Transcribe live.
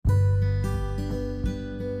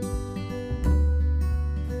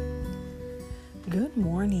Good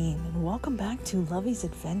morning and welcome back to Lovey's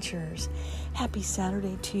Adventures. Happy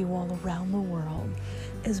Saturday to you all around the world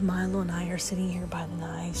as Milo and I are sitting here by the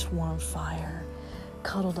nice warm fire,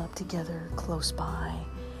 cuddled up together close by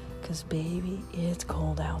because baby, it's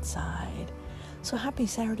cold outside. So happy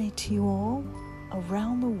Saturday to you all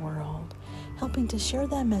around the world, helping to share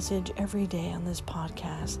that message every day on this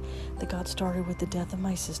podcast that got started with the death of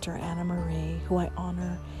my sister Anna Marie, who I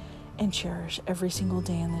honor and cherish every single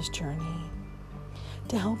day in this journey.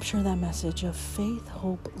 To help share that message of faith,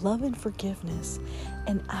 hope, love, and forgiveness,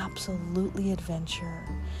 and absolutely adventure.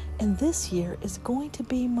 And this year is going to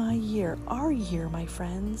be my year, our year, my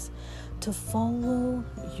friends, to follow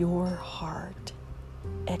your heart.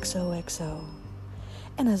 XOXO.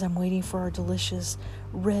 And as I'm waiting for our delicious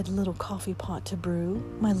red little coffee pot to brew,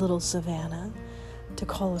 my little Savannah, to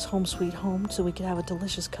call us home sweet home so we could have a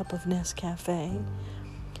delicious cup of Nescafe,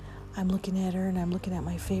 I'm looking at her and I'm looking at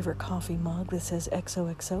my favorite coffee mug that says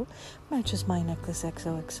XOXO. Matches my necklace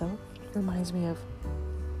XOXO. Reminds me of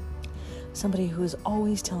somebody who is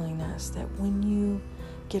always telling us that when you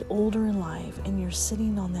get older in life and you're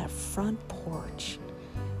sitting on that front porch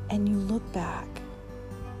and you look back,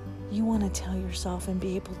 you want to tell yourself and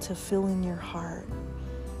be able to feel in your heart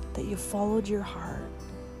that you followed your heart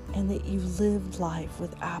and that you lived life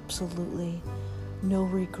with absolutely no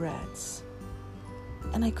regrets.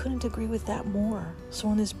 And I couldn't agree with that more. So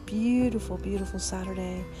on this beautiful, beautiful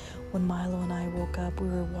Saturday, when Milo and I woke up, we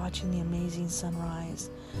were watching the amazing sunrise,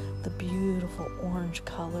 the beautiful orange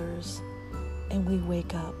colors, and we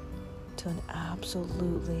wake up to an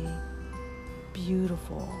absolutely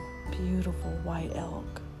beautiful, beautiful white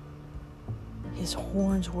elk. His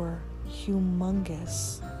horns were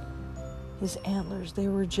humongous. His antlers, they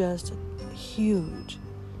were just huge.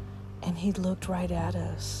 And he looked right at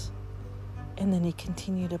us. And then he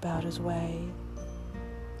continued about his way.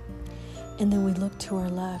 And then we looked to our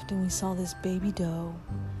left and we saw this baby doe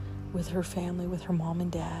with her family, with her mom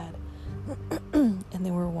and dad. And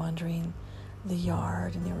they were wandering the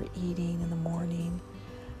yard and they were eating in the morning.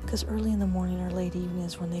 Because early in the morning or late evening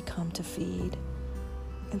is when they come to feed.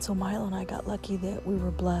 And so Milo and I got lucky that we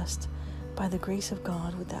were blessed by the grace of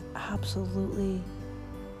God with that absolutely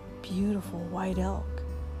beautiful white elk.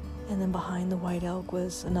 And then behind the white elk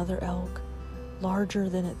was another elk, larger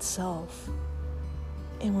than itself.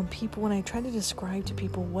 And when I try to describe to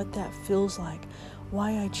people what that feels like,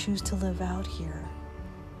 why I choose to live out here,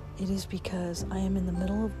 it is because I am in the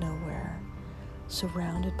middle of nowhere,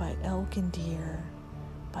 surrounded by elk and deer,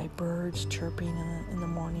 by birds chirping in the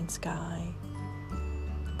morning sky,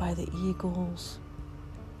 by the eagles,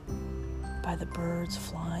 by the birds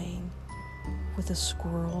flying, with the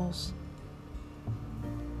squirrels,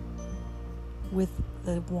 with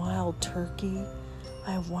the wild turkey.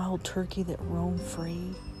 I have wild turkey that roam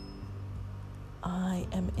free. I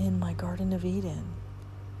am in my Garden of Eden.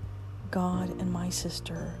 God and my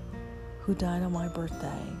sister, who died on my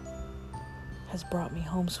birthday, has brought me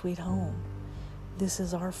home sweet home. This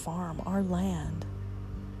is our farm, our land,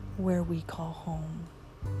 where we call home.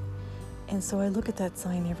 And so I look at that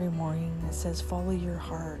sign every morning that says, follow your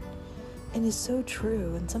heart. And it's so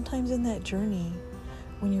true. And sometimes in that journey,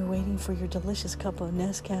 when you're waiting for your delicious cup of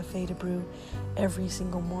Nescafe to brew every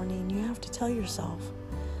single morning, you have to tell yourself,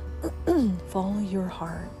 follow your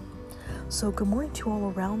heart. So good morning to you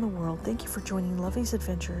all around the world. Thank you for joining Lovey's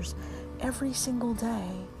Adventures every single day.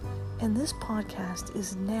 And this podcast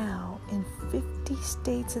is now in 50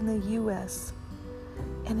 states in the U.S.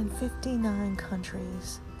 and in 59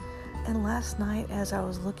 countries. And last night, as I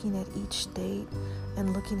was looking at each state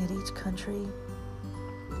and looking at each country,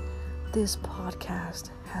 this podcast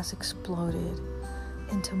has exploded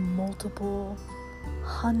into multiple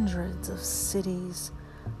hundreds of cities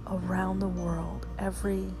around the world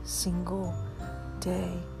every single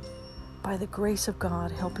day. By the grace of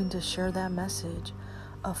God, helping to share that message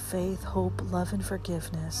of faith, hope, love, and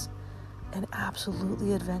forgiveness, and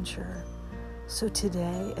absolutely adventure. So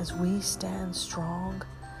today, as we stand strong,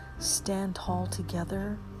 stand tall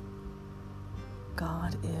together,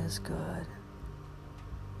 God is good.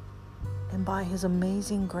 And by His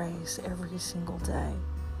amazing grace every single day,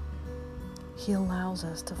 He allows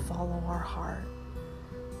us to follow our heart.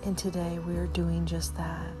 And today we are doing just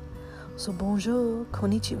that. So bonjour,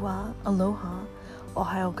 konnichiwa, aloha,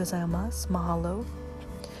 ohayo gozaimasu, mahalo,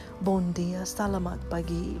 bon dia, salamat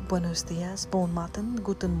pagi, buenos dias, bon matin,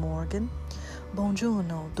 guten morgen,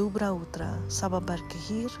 buongiorno, dobra utra, saba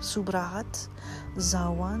berkahir, subrahat,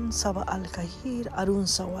 zawan, saba al-kahir, arun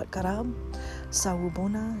sawat karab,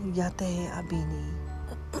 Sawubona Yate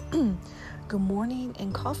Abini. Good morning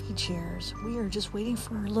and coffee cheers. We are just waiting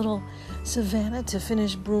for our little Savannah to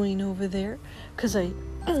finish brewing over there because I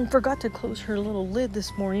forgot to close her little lid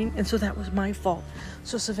this morning, and so that was my fault.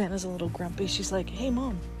 So Savannah's a little grumpy. She's like, hey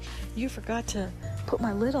Mom, you forgot to put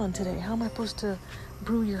my lid on today. How am I supposed to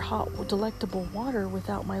brew your hot, delectable water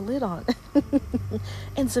without my lid on?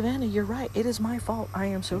 And Savannah, you're right. It is my fault. I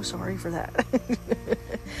am so sorry for that.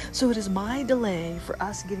 So it is my delay for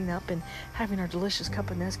us getting up and having our delicious cup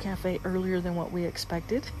of Nescafe earlier than what we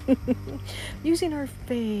expected. Using our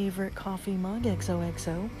favorite coffee mug,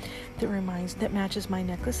 XOXO, that matches my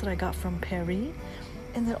necklace that I got from Paris.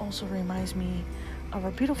 And that also reminds me of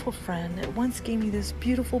our beautiful friend that once gave me this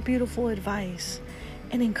beautiful, beautiful advice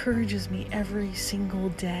and encourages me every single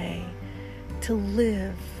day to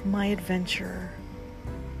live my adventure.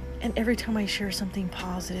 And every time I share something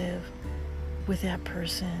positive with that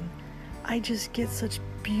person, I just get such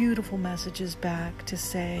beautiful messages back to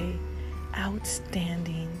say,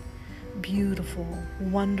 outstanding, beautiful,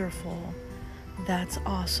 wonderful, that's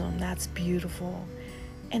awesome, that's beautiful.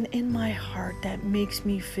 And in my heart, that makes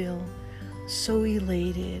me feel so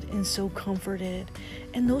elated and so comforted.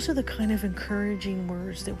 And those are the kind of encouraging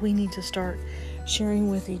words that we need to start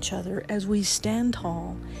sharing with each other as we stand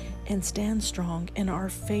tall and stand strong in our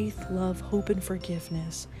faith, love, hope, and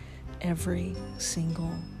forgiveness every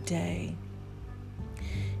single day.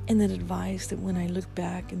 And that advice that when I look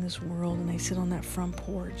back in this world and I sit on that front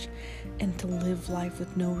porch and to live life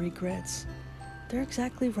with no regrets, they're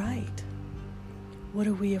exactly right. What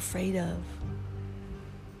are we afraid of?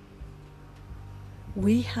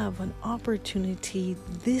 We have an opportunity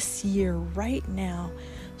this year, right now,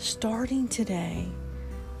 starting today,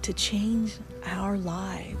 to change our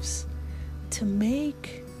lives, to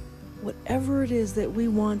make whatever it is that we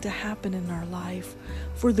want to happen in our life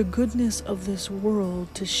for the goodness of this world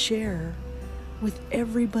to share with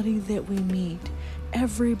everybody that we meet,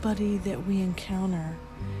 everybody that we encounter.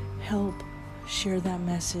 Help share that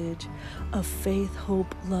message of faith,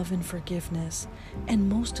 hope, love, and forgiveness, and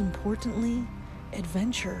most importantly,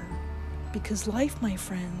 adventure. Because life, my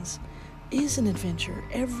friends, is an adventure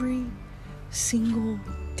every single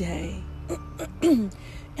day.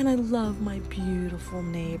 And I love my beautiful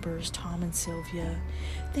neighbors, Tom and Sylvia.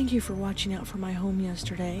 Thank you for watching out for my home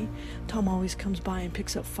yesterday. Tom always comes by and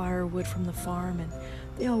picks up firewood from the farm, and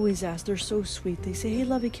they always ask, they're so sweet. They say, hey,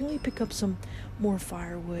 Lovey, can we pick up some more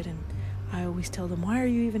firewood? And I always tell them, why are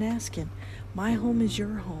you even asking? My home is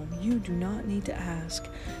your home. You do not need to ask.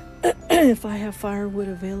 If I have firewood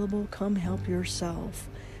available, come help yourself.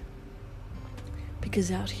 Because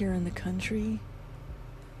out here in the country,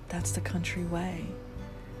 that's the country way.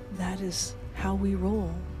 That is how we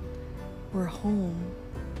roll. Where home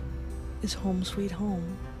is home sweet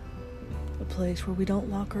home. A place where we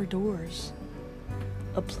don't lock our doors.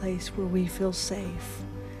 A place where we feel safe.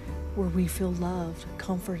 Where we feel loved,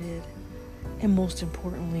 comforted, and most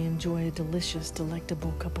importantly, enjoy a delicious,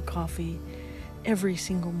 delectable cup of coffee every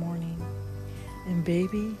single morning. And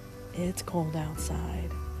baby, it's cold outside.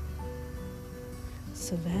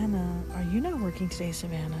 Savannah, are you not working today,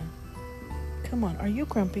 Savannah? Come on, are you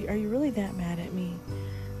grumpy? Are you really that mad at me?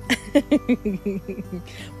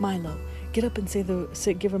 Milo, get up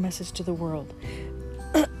and give a message to the world.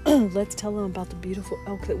 Let's tell them about the beautiful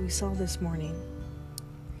elk that we saw this morning.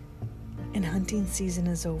 And hunting season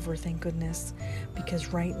is over, thank goodness,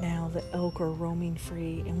 because right now the elk are roaming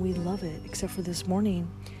free, and we love it, except for this morning,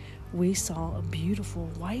 we saw a beautiful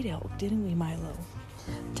white elk, didn't we, Milo?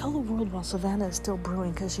 Tell the world while Savannah is still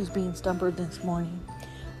brewing because she's being stubborn this morning.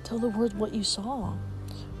 Tell the world what you saw,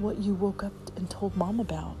 what you woke up and told Mom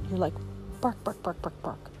about. You're like, bark, bark, bark, bark,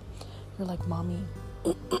 bark. You're like, Mommy,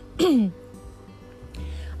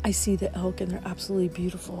 I see the elk and they're absolutely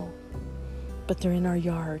beautiful, but they're in our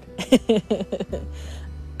yard.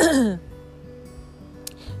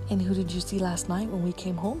 And who did you see last night when we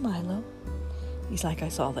came home, Milo? He's like, I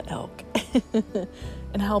saw the elk.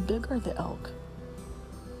 And how big are the elk?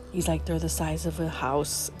 He's like, they're the size of a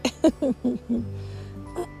house.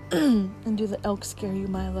 And do the elk scare you,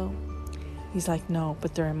 Milo? He's like, no,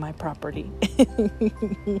 but they're in my property.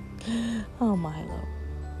 Oh, Milo.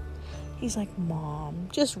 He's like, Mom,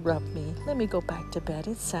 just rub me. Let me go back to bed.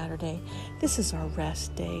 It's Saturday. This is our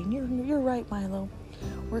rest day. And you're right, Milo.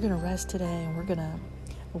 We're going to rest today, and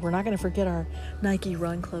we're not going to forget our Nike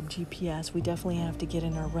Run Club GPS. We definitely have to get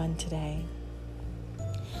in our run today.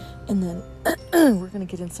 And then we're going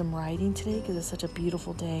to get in some riding today because it's such a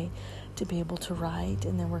beautiful day to be able to ride.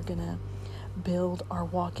 And then we're going to build our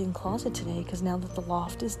walk-in closet today because now that the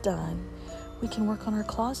loft is done, we can work on our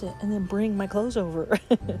closet and then bring my clothes over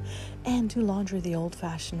and do laundry the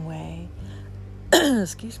old-fashioned way.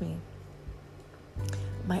 Excuse me.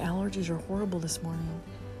 My allergies are horrible this morning,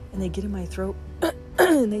 and they get in my throat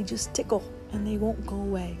and they just tickle and they won't go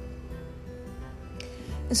away.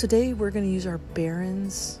 And so today we're going to use our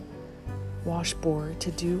Barron's washboard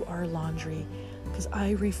to do our laundry, because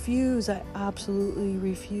I absolutely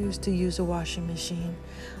refuse to use a washing machine.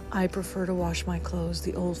 I prefer to wash my clothes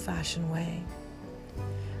the old-fashioned way,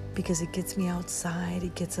 because it gets me outside,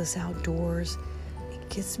 it gets us outdoors, it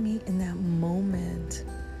gets me in that moment,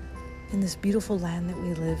 in this beautiful land that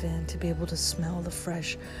we live in, to be able to smell the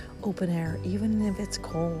fresh open air, even if it's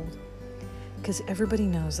cold. Because everybody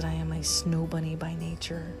knows that I am a snow bunny by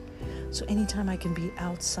nature. So anytime I can be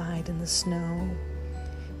outside in the snow,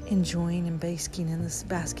 enjoying and basking in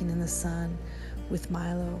the sun with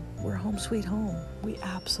Milo, we're home sweet home. We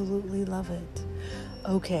absolutely love it.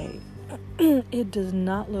 Okay, it does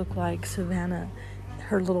not look like Savannah,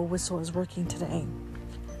 her little whistle, is working today.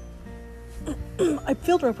 I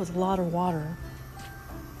filled her up with a lot of water.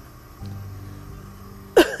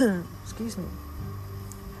 Excuse me.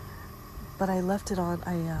 But I left it on.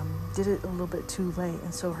 I did it a little bit too late,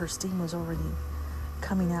 and so her steam was already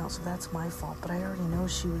coming out, so that's my fault. But I already know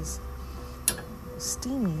she was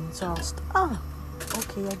steaming, so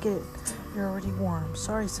okay, I get it. You're already warm.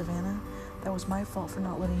 Sorry, Savannah. That was my fault for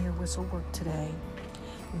not letting your whistle work today.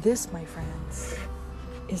 This, my friends,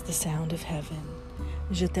 is the sound of heaven.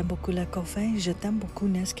 Je t'aime beaucoup le café, je t'aime beaucoup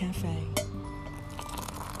Nescafé.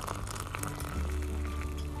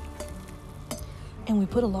 And we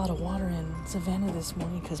put a lot of water in Savannah this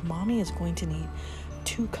morning because Mommy is going to need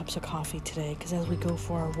 2 cups of coffee today, because as we go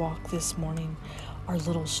for our walk this morning, our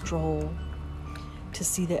little stroll to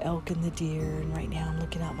see the elk and the deer, and right now I'm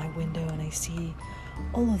looking out my window and I see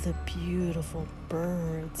all of the beautiful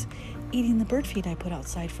birds eating the bird feed I put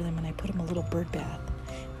outside for them, and I put them a little bird bath.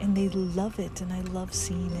 And they love it, and I love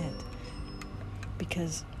seeing it,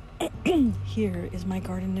 because here is my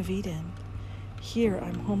Garden of Eden. Here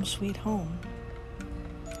I'm home sweet home.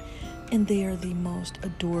 And they are the most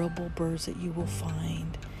adorable birds that you will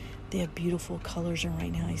find. They have beautiful colors, and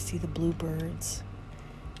right now I see the bluebirds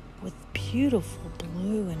with beautiful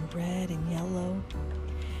blue and red and yellow.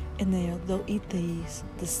 And they'll eat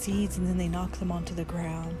the seeds, and then they knock them onto the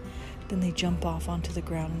ground. Then they jump off onto the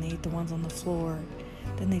ground and they eat the ones on the floor.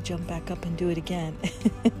 Then they jump back up and do it again.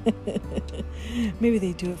 Maybe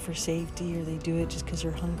they do it for safety, or they do it just because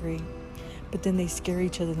they're hungry. But then they scare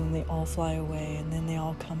each other, and then they all fly away, and then they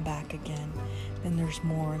all come back again. Then there's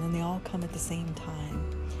more, and then they all come at the same time.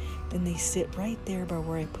 Then they sit right there by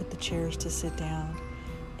where I put the chairs to sit down,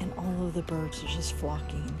 and all of the birds are just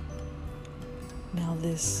flocking. Now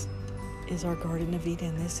this is our Garden of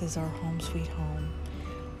Eden. This is our home sweet home,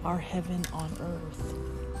 our heaven on earth.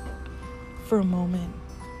 For a moment,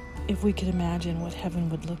 if we could imagine what heaven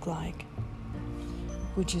would look like,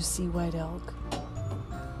 would you see white elk?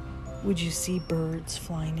 Would you see birds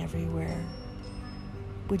flying everywhere?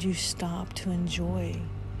 Would you stop to enjoy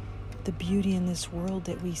the beauty in this world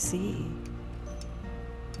that we see?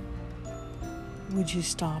 Would you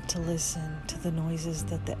stop to listen to the noises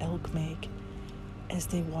that the elk make as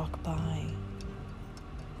they walk by?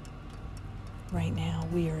 Right now,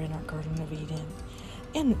 we are in our Garden of Eden.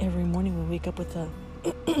 And every morning we wake up with a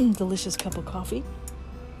delicious cup of coffee,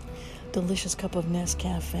 delicious cup of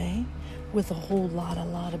Nescafe, with a whole lot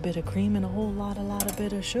of bit of cream and a whole lot of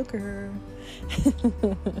bit of sugar.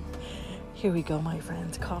 Here we go, my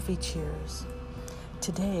friends. Coffee cheers.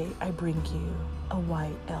 Today I bring you a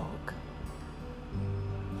white elk.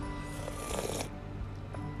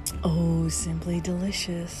 Oh, simply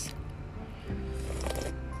delicious.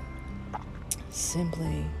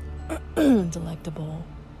 Simply delectable.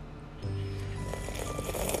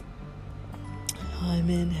 I'm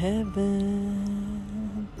in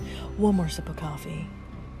heaven. One more sip of coffee.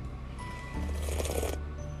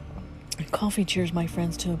 Coffee cheers, my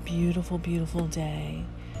friends, to a beautiful, beautiful day.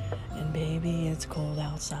 And baby, it's cold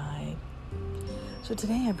outside. So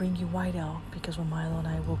today I bring you white elk because when Milo and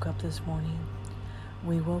I woke up this morning,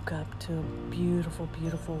 we woke up to a beautiful,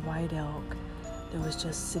 beautiful white elk that was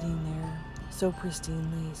just sitting there so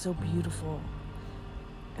pristinely, so beautiful.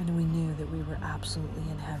 And we knew that we were absolutely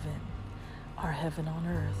in heaven, our heaven on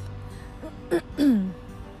earth.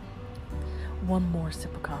 One more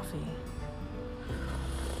sip of coffee.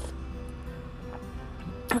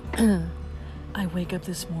 I wake up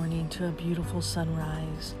this morning to a beautiful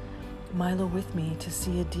sunrise. Milo with me to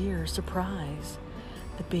see a deer, surprise.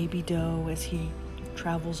 The baby doe as he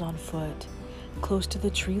travels on foot, close to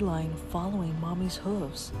the tree line, following mommy's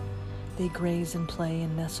hooves. They graze and play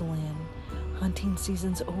and nestle in. Hunting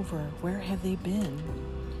season's over. Where have they been?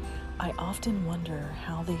 I often wonder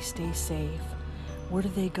how they stay safe Where do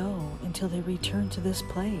they go until they return to this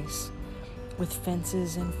place? With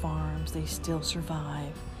fences and farms, they still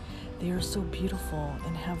survive. They are so beautiful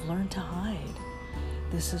and have learned to hide.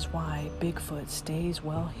 This is why Bigfoot stays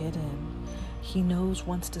well hidden. He knows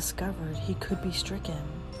once discovered he could be stricken.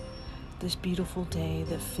 This beautiful day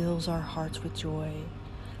that fills our hearts with joy.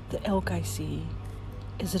 The elk I see,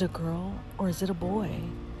 is it a girl or is it a boy?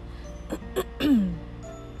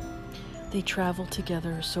 They travel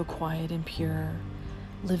together so quiet and pure,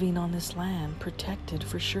 living on this land protected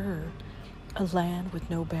for sure. A land with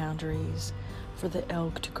no boundaries, for the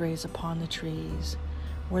elk to graze upon the trees,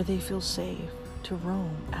 where they feel safe to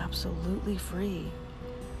roam absolutely free.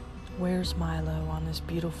 Where's Milo on this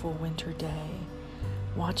beautiful winter day,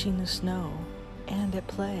 watching the snow and at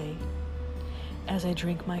play? As I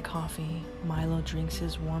drink my coffee, Milo drinks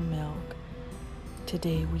his warm milk.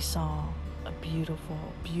 Today we saw a beautiful,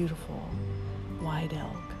 beautiful white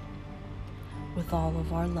elk. With all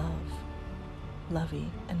of our love, Lovey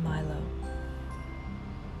and Milo.